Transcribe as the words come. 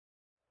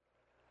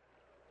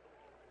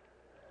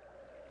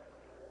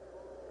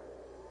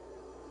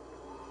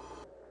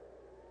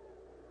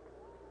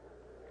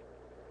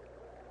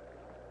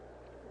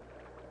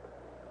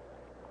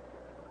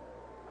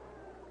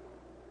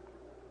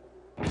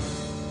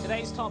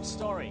Today's top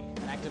story.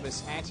 An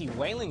activist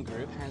anti-whaling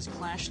group has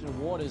clashed in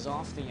waters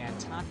off the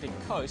Antarctic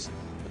coast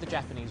with the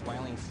Japanese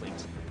whaling fleet.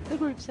 The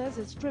group says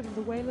it's driven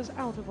the whalers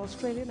out of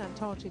Australian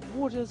Antarctic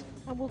waters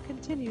and will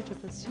continue to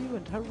pursue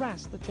and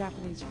harass the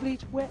Japanese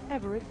fleet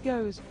wherever it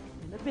goes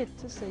in a bid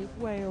to save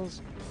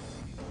whales.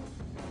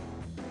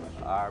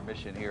 Our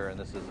mission here, and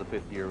this is the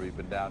 5th year we've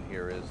been down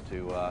here, is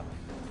to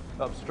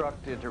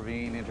obstruct,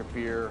 intervene,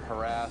 interfere,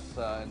 harass,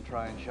 and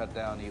try and shut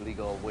down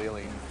illegal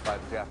whaling by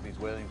the Japanese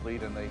whaling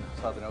fleet in the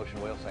Southern Ocean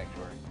Whale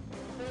Sanctuary.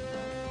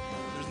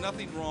 There's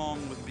nothing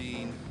wrong with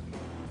being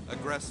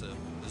aggressive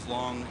as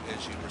long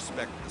as you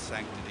respect the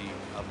sanctity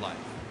of life.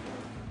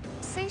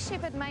 Sea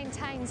Shepherd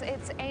maintains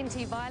it's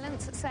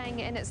anti-violence,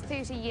 saying in its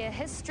 30-year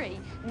history,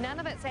 none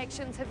of its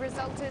actions have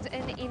resulted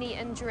in any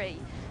injury.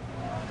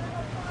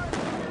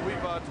 We've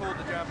told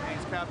the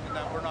Japanese captain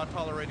that we're not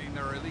tolerating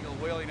their illegal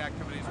whaling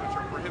activities, which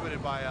are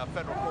prohibited by a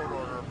federal court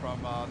order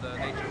from the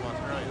nation of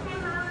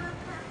Australia.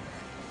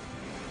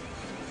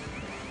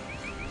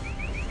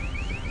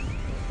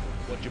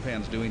 What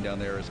Japan's doing down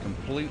there is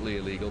completely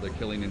illegal. They're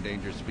killing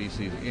endangered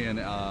species in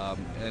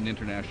an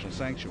international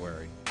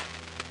sanctuary.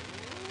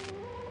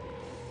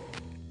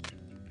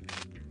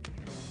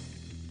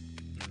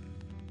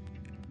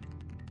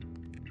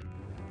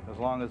 As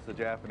long as the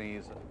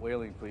Japanese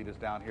whaling fleet is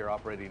down here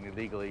operating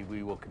illegally,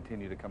 we will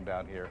continue to come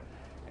down here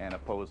and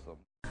oppose them.